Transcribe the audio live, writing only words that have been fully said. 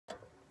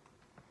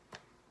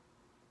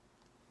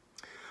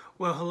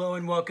Well, hello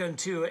and welcome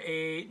to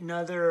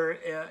another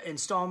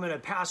installment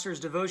of Pastor's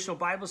Devotional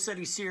Bible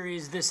Study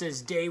Series. This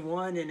is day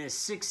one in a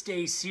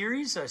 6-day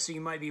series, so you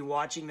might be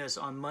watching this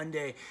on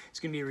Monday. It's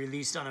going to be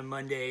released on a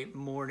Monday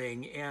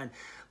morning. And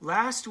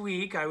last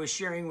week, I was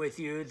sharing with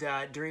you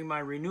that during my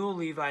renewal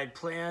leave, I had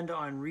planned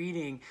on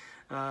reading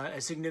a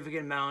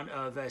significant amount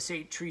of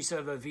St. Teresa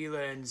of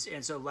Avila, and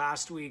so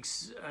last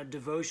week's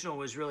devotional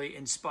was really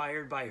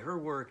inspired by her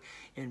work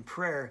in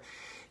prayer.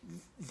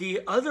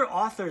 The other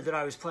author that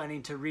I was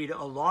planning to read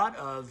a lot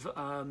of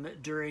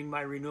during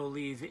my renewal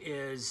leave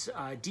is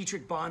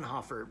Dietrich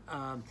Bonhoeffer.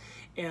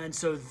 And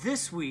so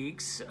this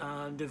week's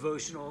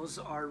devotionals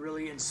are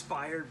really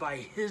inspired by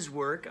his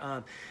work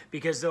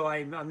because though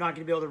I'm not going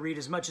to be able to read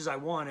as much as I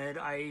wanted,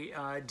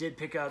 I did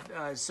pick up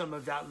some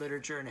of that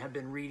literature and have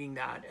been reading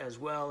that as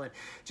well. And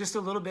just a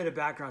little bit of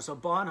background. So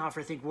Bonhoeffer,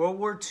 I think World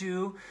War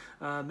II,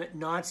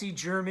 Nazi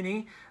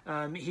Germany.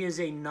 He is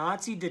a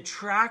Nazi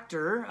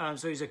detractor,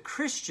 so he's a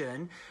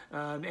Christian,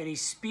 and he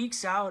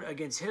speaks out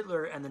against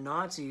Hitler and the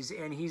Nazis,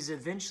 and he's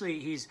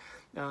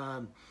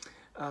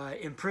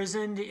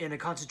imprisoned in a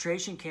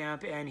concentration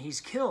camp, and he's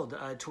killed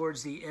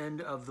towards the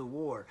end of the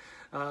war.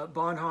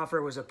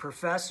 Bonhoeffer was a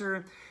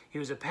professor, he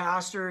was a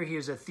pastor, he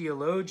was a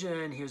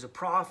theologian, he was a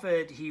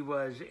prophet, he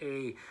was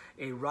a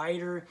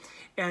writer.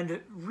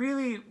 And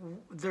really,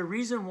 the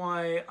reason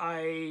why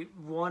I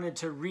wanted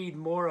to read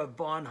more of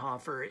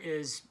Bonhoeffer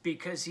is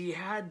because he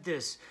had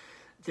this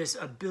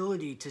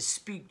ability to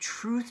speak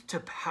truth to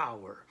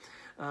power.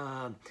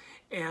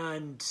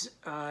 And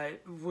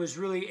was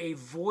really a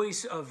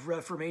voice of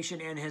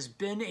Reformation and has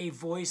been a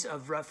voice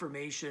of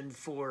Reformation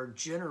for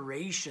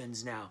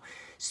generations now,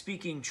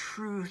 speaking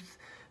truth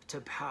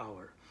to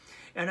power.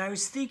 And I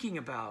was thinking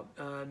about,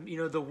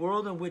 the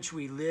world in which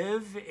we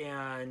live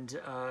and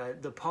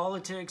the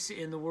politics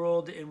in the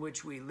world in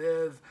which we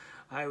live.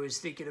 I was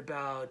thinking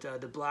about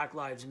the Black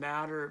Lives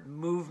Matter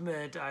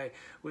movement. I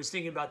was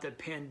thinking about the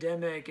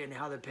pandemic and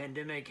how the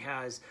pandemic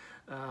has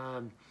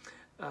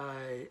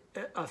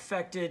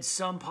affected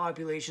some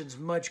populations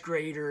much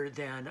greater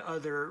than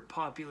other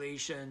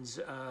populations.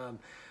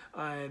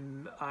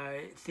 I'm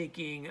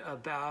thinking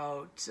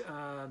about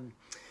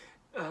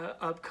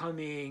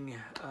upcoming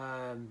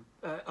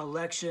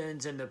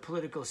elections and the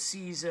political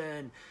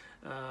season,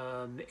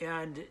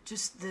 and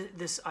just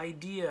this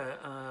idea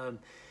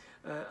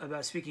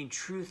about speaking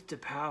truth to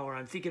power.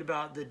 I'm thinking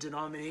about the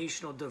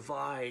denominational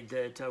divide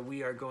that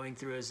we are going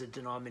through as a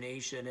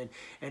denomination,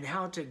 and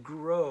how to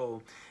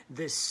grow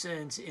this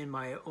sense in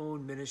my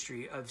own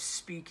ministry of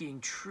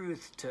speaking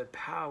truth to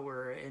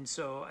power. And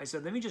so I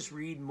said, let me just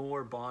read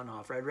more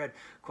Bonhoeffer. I'd read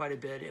quite a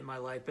bit in my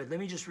life, but let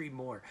me just read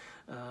more.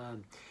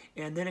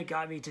 And then it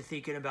got me to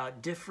thinking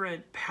about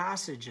different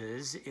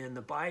passages in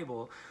the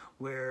Bible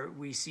where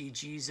we see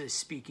Jesus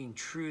speaking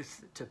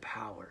truth to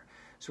power.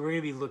 So we're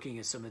going to be looking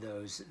at some of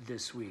those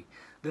this week.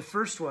 The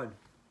first one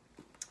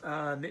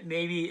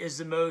maybe is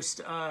the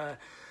most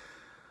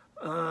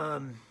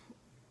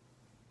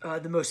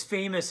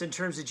famous in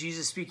terms of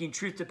Jesus speaking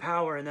truth to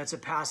power, and that's a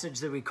passage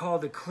that we call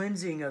the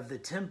cleansing of the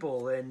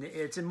temple, and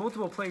it's in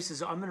multiple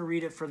places. I'm going to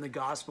read it from the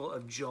Gospel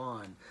of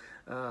John.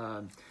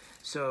 Gospel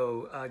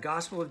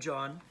of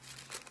John,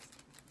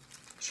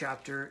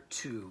 chapter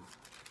 2.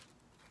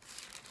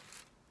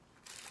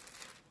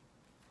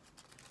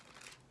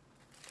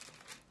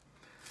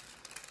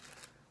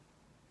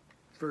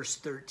 Verse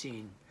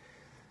 13.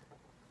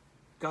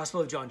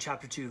 Gospel of John,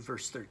 chapter 2,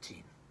 verse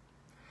 13.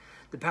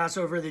 The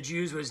Passover of the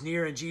Jews was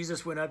near, and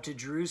Jesus went up to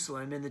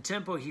Jerusalem. In the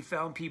temple, he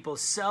found people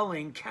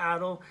selling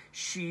cattle,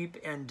 sheep,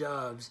 and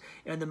doves,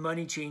 and the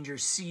money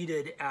changers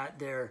seated at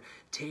their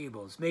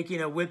tables. Making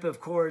a whip of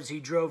cords,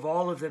 he drove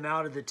all of them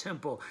out of the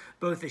temple,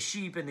 both the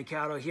sheep and the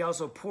cattle. He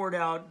also poured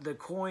out the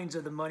coins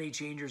of the money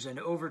changers and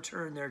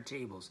overturned their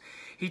tables.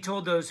 He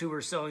told those who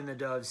were selling the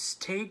doves,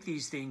 "Take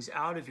these things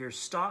out of here.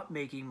 Stop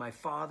making my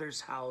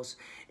Father's house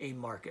a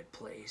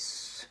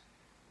marketplace."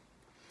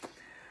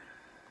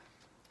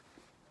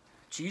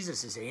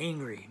 Jesus is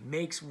angry,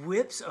 makes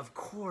whips of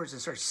cords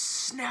and starts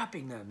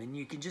snapping them. And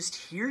you can just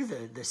hear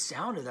the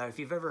sound of that. If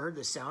you've ever heard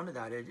the sound of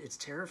that, it's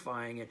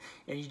terrifying.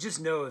 And you just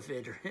know if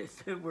it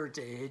were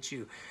to hit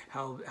you,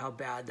 how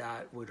bad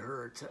that would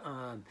hurt.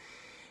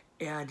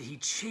 And he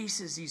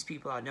chases these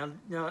people out.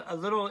 Now, a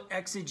little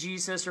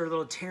exegesis or a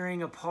little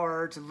tearing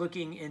apart,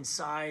 looking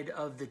inside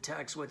of the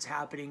text, what's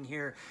happening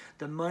here.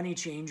 The money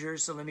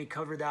changers, so let me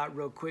cover that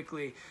real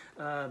quickly.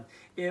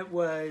 It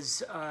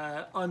was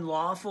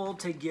unlawful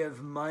to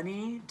give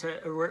money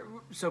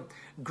so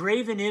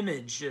graven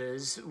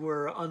images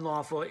were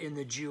unlawful in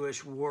the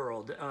Jewish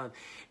world.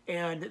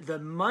 And the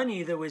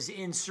money that was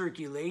in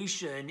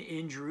circulation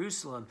in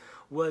Jerusalem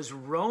was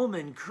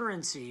Roman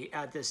currency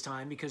at this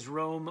time, because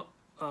Rome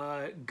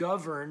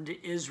governed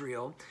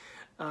Israel.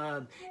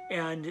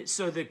 And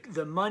so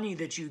the money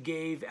that you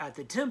gave at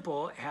the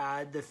temple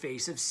had the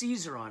face of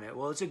Caesar on it.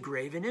 Well, it's a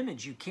graven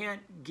image. You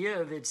can't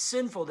give. It's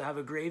sinful to have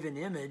a graven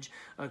image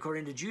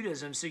according to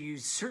Judaism. So you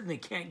certainly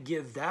can't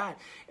give that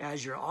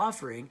as your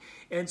offering.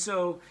 And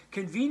so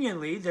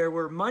conveniently, there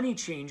were money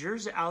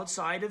changers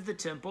outside of the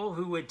temple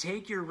who would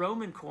take your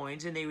Roman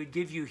coins and they would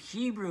give you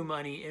Hebrew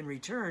money in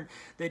return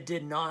that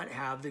did not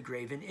have the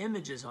graven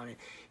images on it.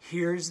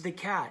 Here's the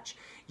catch.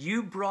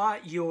 You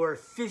brought your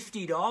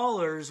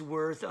 $50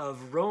 worth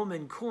of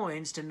Roman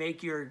coins to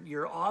make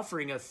your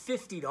offering of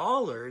 $50.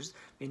 I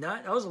mean,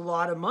 that was a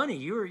lot of money.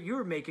 You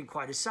were making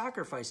quite a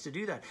sacrifice to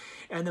do that.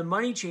 And the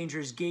money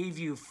changers gave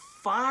you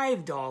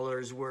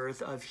 $5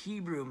 worth of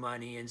Hebrew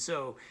money. And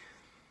so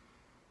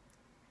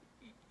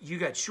you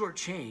got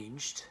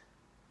shortchanged.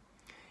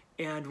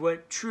 And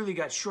what truly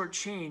got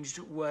shortchanged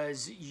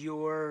was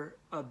your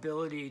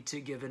ability to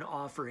give an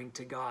offering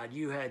to God.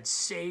 You had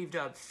saved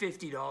up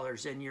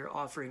 $50 and your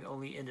offering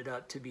only ended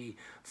up to be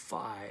 $5.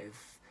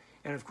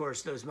 And of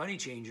course, those money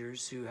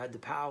changers who had the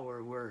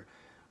power were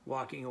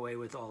walking away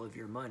with all of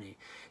your money.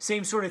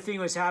 Same sort of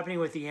thing was happening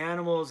with the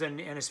animals and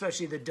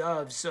especially the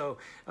doves. So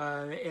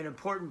an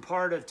important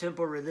part of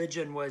temple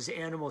religion was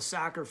animal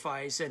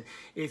sacrifice. And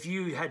if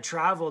you had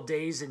traveled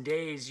days and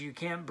days, you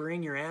can't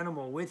bring your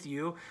animal with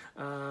you.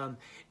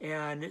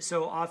 And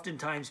so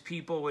oftentimes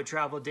people would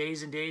travel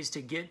days and days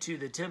to get to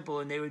the temple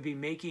and they would be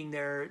making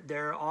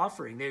their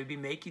offering. They would be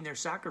making their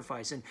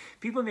sacrifice. And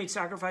people make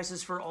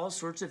sacrifices for all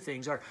sorts of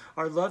things.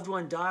 Our loved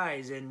one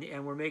dies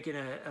and we're making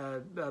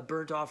a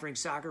burnt offering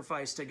sacrifice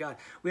to God.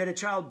 We had a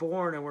child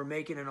born and we're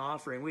making an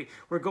offering.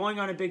 We're going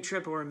on a big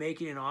trip and we're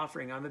making an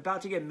offering. I'm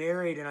about to get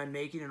married and I'm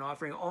making an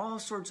offering. All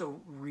sorts of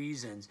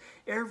reasons.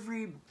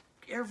 Every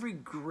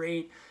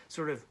great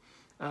sort of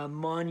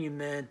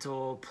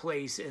monumental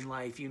place in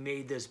life, you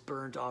made this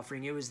burnt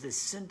offering. It was the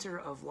center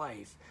of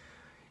life.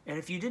 And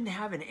if you didn't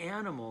have an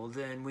animal,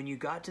 then when you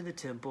got to the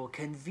temple,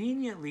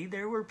 conveniently,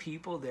 there were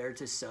people there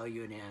to sell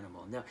you an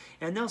animal. Now,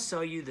 and they'll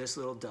sell you this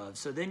little dove.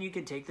 So then you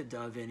can take the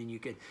dove in and you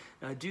can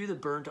do the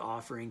burnt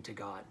offering to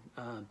God.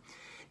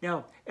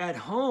 Now, at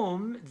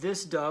home,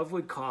 this dove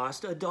would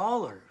cost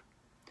 $1.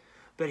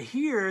 But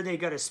here, they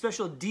got a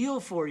special deal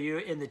for you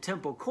in the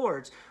temple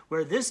courts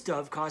where this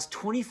dove cost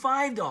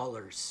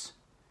 $25.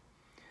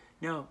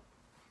 Now,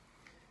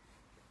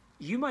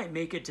 you might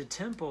make it to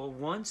temple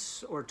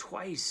once or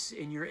twice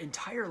in your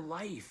entire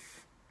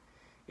life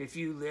if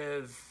you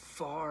live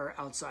far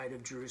outside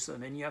of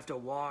Jerusalem and you have to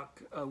walk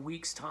a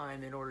week's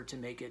time in order to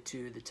make it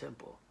to the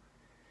temple.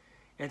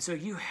 And so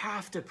you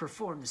have to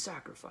perform the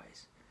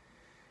sacrifice.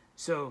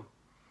 So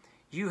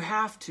you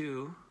have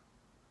to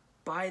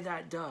buy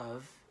that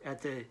dove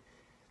at the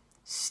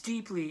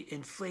steeply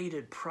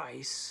inflated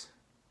price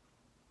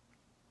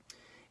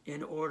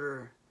in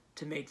order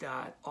to make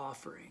that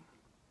offering.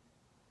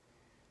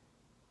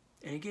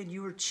 And again,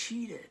 you were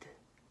cheated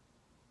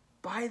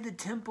by the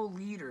temple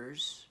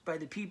leaders, by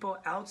the people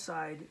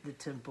outside the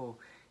temple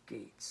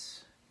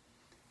gates.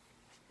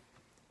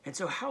 And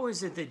so how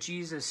is it that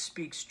Jesus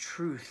speaks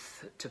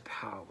truth to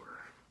power?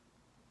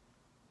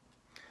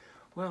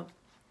 Well,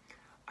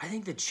 I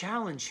think the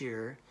challenge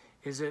here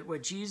is that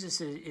what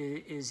Jesus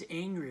is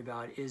angry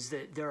about is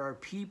that there are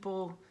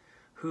people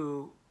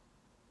who,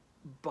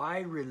 by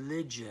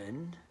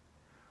religion,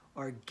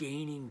 are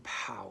gaining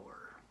power.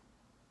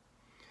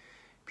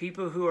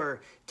 People who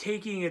are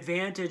taking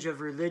advantage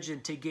of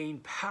religion to gain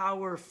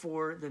power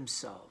for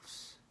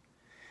themselves.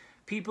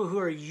 People who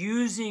are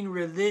using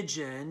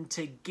religion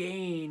to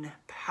gain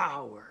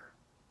power.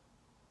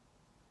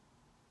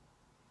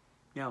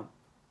 Now,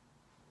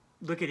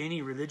 look at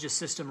any religious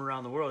system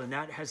around the world, and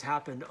that has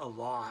happened a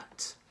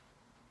lot.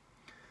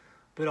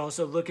 But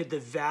also look at the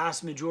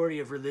vast majority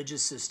of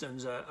religious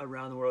systems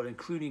around the world,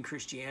 including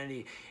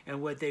Christianity.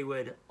 And what they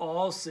would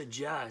all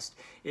suggest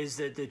is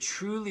that the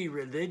truly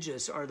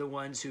religious are the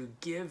ones who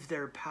give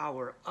their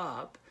power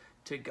up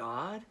to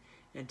God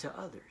and to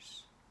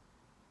others.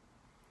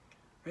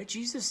 Right?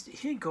 Jesus,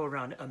 he didn't go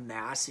around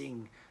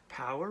amassing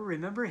power.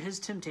 Remember his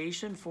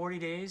temptation, 40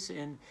 days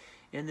in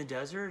the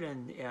desert?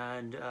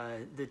 And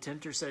the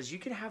tempter says, you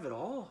can have it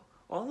all.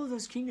 All of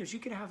those kingdoms, you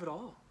can have it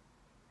all.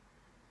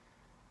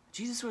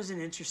 Jesus wasn't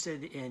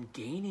interested in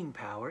gaining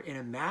power, in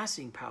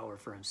amassing power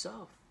for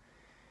himself.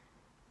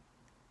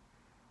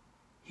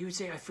 He would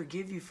say, I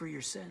forgive you for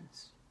your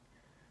sins.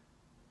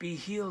 Be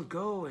healed,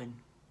 go. And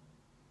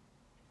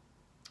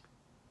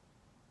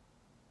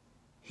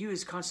he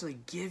was constantly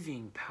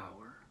giving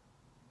power.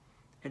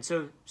 And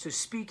so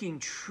speaking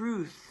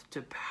truth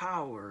to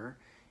power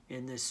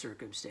in this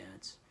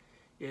circumstance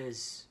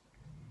is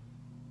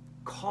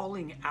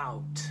calling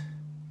out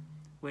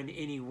when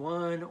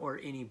anyone or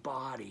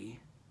anybody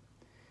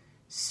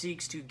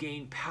seeks to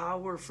gain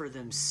power for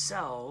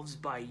themselves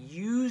by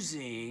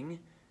using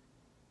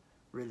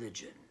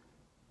religion.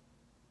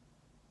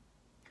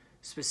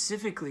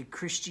 Specifically,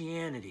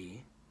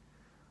 Christianity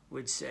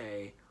would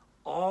say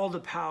all the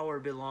power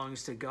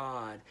belongs to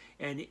God,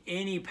 and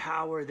any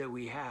power that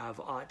we have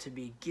ought to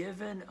be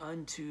given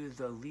unto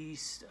the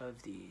least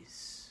of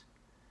these,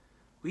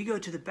 We go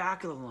to the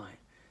back of the line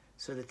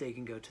so that they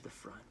can go to the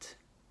front.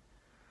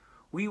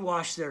 We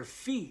wash their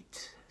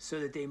feet so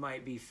that they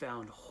might be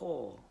found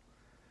whole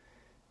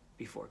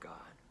before God.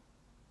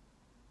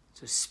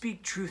 So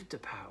speak truth to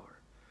power.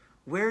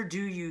 Where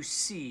do you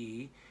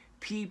see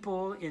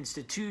people,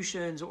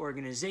 institutions,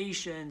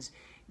 organizations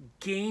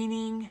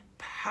gaining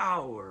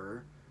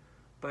power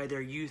by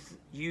their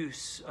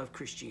use of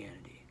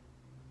Christianity?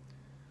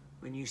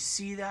 When you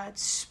see that,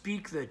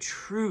 speak the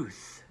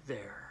truth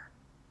there.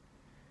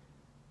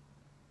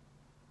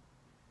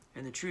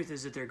 And the truth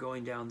is that they're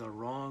going down the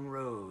wrong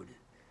road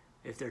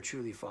if they're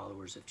truly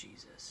followers of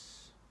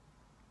Jesus.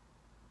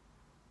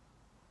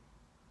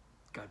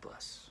 God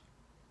bless.